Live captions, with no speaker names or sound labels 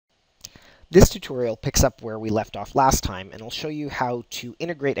This tutorial picks up where we left off last time, and I'll show you how to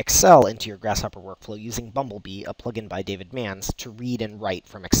integrate Excel into your Grasshopper workflow using Bumblebee, a plugin by David Manns, to read and write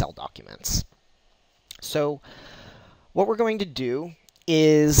from Excel documents. So what we're going to do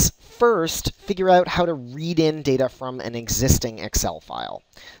is first figure out how to read in data from an existing Excel file.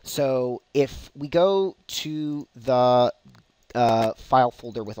 So if we go to the file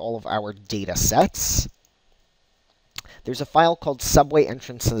folder with all of our data sets, there's a file called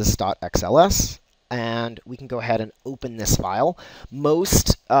subwayentrances.xls, and we can go ahead and open this file.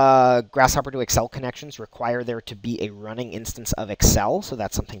 Most Grasshopper to Excel connections require there to be a running instance of Excel, so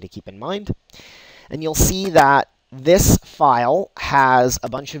that's something to keep in mind. And you'll see that this file has a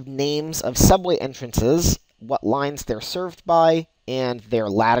bunch of names of subway entrances, what lines they're served by, and their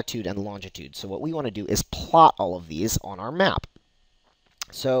latitude and longitude. So what we want to do is plot all of these on our map.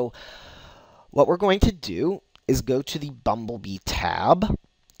 So what we're going to do is go to the Bumblebee tab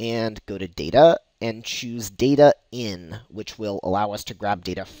and go to Data and choose Data In, which will allow us to grab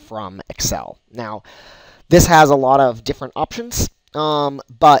data from Excel. Now, this has a lot of different options,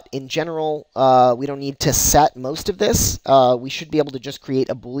 but in general, we don't need to set most of this. We should be able to just create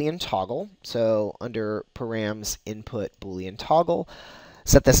a Boolean toggle. So under params input Boolean toggle,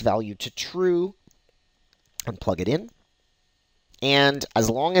 set this value to true and plug it in. And as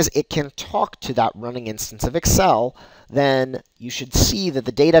long as it can talk to that running instance of Excel, then you should see that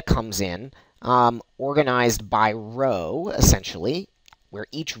the data comes in organized by row, essentially, where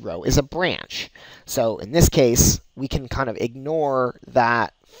each row is a branch. So in this case, we can kind of ignore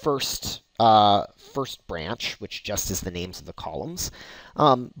that first branch, which just is the names of the columns.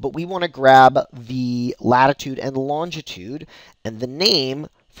 But we want to grab the latitude and longitude and the name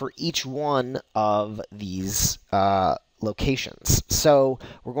for each one of these locations. So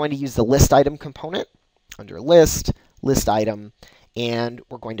we're going to use the list item component under list item, and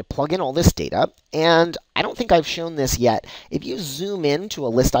we're going to plug in all this data. And I don't think I've shown this yet. If you zoom in to a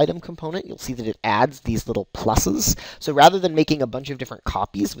list item component, you'll see that it adds these little pluses. So rather than making a bunch of different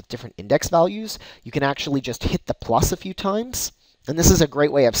copies with different index values, you can actually just hit the plus a few times. And this is a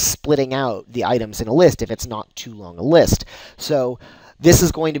great way of splitting out the items in a list if it's not too long a list. So this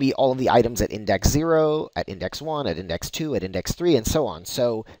is going to be all of the items at index 0, at index 1, at index 2, at index 3, and so on.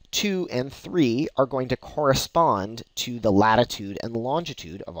 So 2 and 3 are going to correspond to the latitude and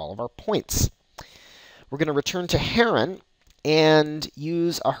longitude of all of our points. We're going to return to Heron and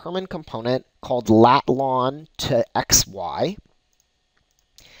use a Herman component called latlon to xy.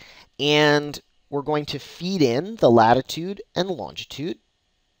 And we're going to feed in the latitude and longitude.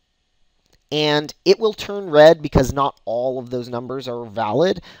 And it will turn red because not all of those numbers are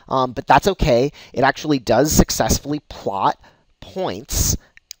valid, but that's okay. It actually does successfully plot points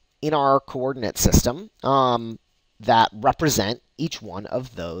in our coordinate system that represent each one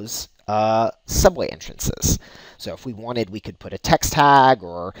of those subway entrances. So if we wanted, we could put a text tag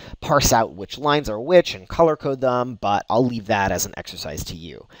or parse out which lines are which and color code them, but I'll leave that as an exercise to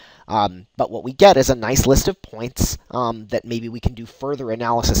you. But what we get is a nice list of points that maybe we can do further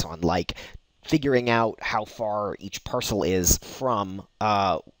analysis on, like figuring out how far each parcel is from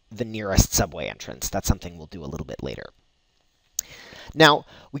the nearest subway entrance. That's something we'll do a little bit later. Now,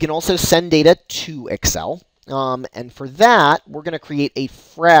 we can also send data to Excel. And for that, we're going to create a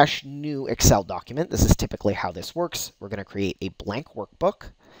fresh new Excel document. This is typically how this works. We're going to create a blank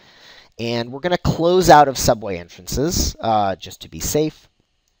workbook. And we're going to close out of subway entrances just to be safe.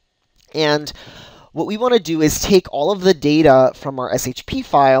 And what we want to do is take all of the data from our SHP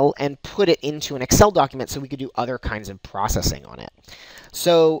file and put it into an Excel document so we could do other kinds of processing on it.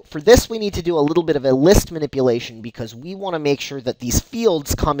 So for this, we need to do a little bit of a list manipulation because we want to make sure that these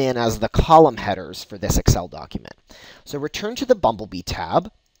fields come in as the column headers for this Excel document. So return to the Bumblebee tab,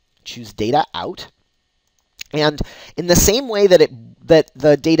 choose Data Out, and in the same way that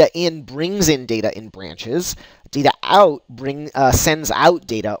the data in brings in data in branches, data out sends out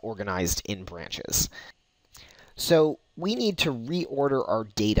data organized in branches. So we need to reorder our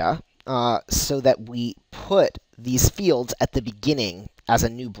data so that we put these fields at the beginning as a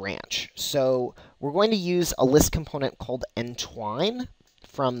new branch. So we're going to use a list component called entwine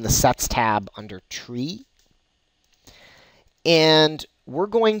from the Sets tab under Tree. And we're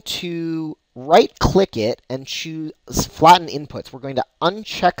going to right-click it and choose Flatten Inputs. We're going to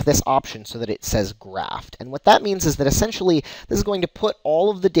uncheck this option so that it says Graphed. And what that means is that essentially this is going to put all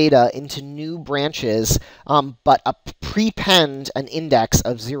of the data into new branches, but prepend an index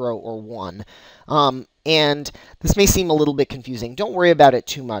of 0 or 1. And this may seem a little bit confusing. Don't worry about it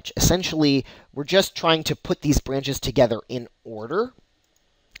too much. Essentially, we're just trying to put these branches together in order.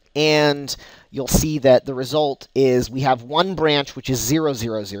 and you'll see that the result is we have one branch which is 0,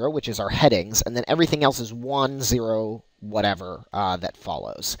 0, 0, which is our headings, and then everything else is 1, 0, whatever that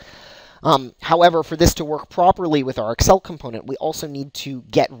follows. However, for this to work properly with our Excel component, we also need to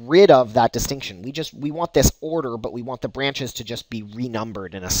get rid of that distinction. We want this order, but we want the branches to just be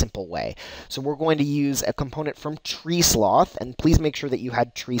renumbered in a simple way. So we're going to use a component from TreeSloth, and please make sure that you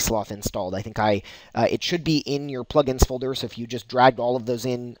had TreeSloth installed. I think it should be in your plugins folder, so if you just dragged all of those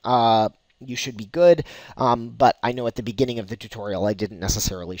in, you should be good. But I know at the beginning of the tutorial I didn't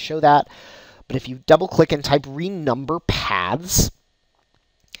necessarily show that. But if you double-click and type renumber paths,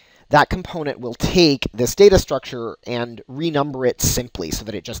 that component will take this data structure and renumber it simply so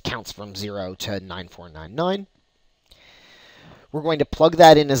that it just counts from 0 to 9499. We're going to plug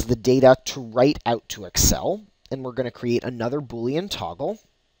that in as the data to write out to Excel, and we're going to create another Boolean toggle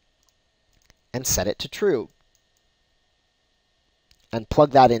and set it to true, and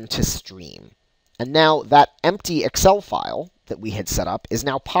plug that into stream. And now that empty Excel file that we had set up is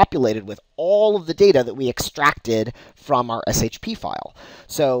now populated with all of the data that we extracted from our SHP file.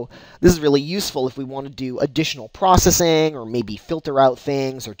 So this is really useful if we want to do additional processing, or maybe filter out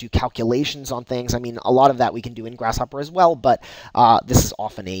things, or do calculations on things. I mean, a lot of that we can do in Grasshopper as well, but this is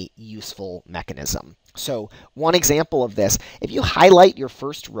often a useful mechanism. So one example of this, if you highlight your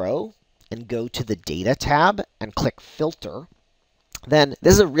first row and go to the Data tab and click Filter, then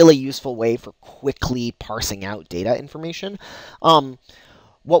this is a really useful way for quickly parsing out data information.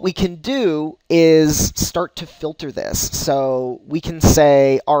 What we can do is start to filter this. So we can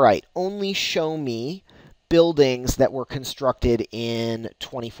say, all right, only show me buildings that were constructed in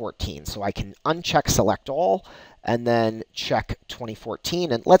 2014. So I can uncheck Select All and then check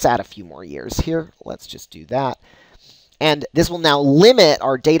 2014. And let's add a few more years here. Let's just do that. And this will now limit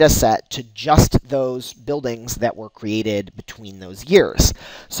our data set to just those buildings that were created between those years.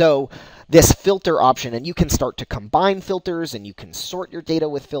 So this filter option, and you can start to combine filters, and you can sort your data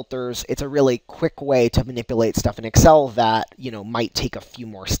with filters. It's a really quick way to manipulate stuff in Excel that, you know, might take a few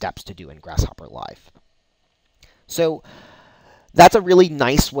more steps to do in Grasshopper Live. So that's a really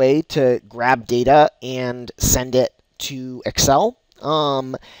nice way to grab data and send it to Excel.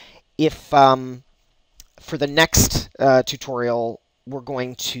 For the next tutorial, we're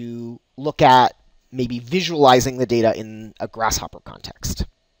going to look at maybe visualizing the data in a Grasshopper context.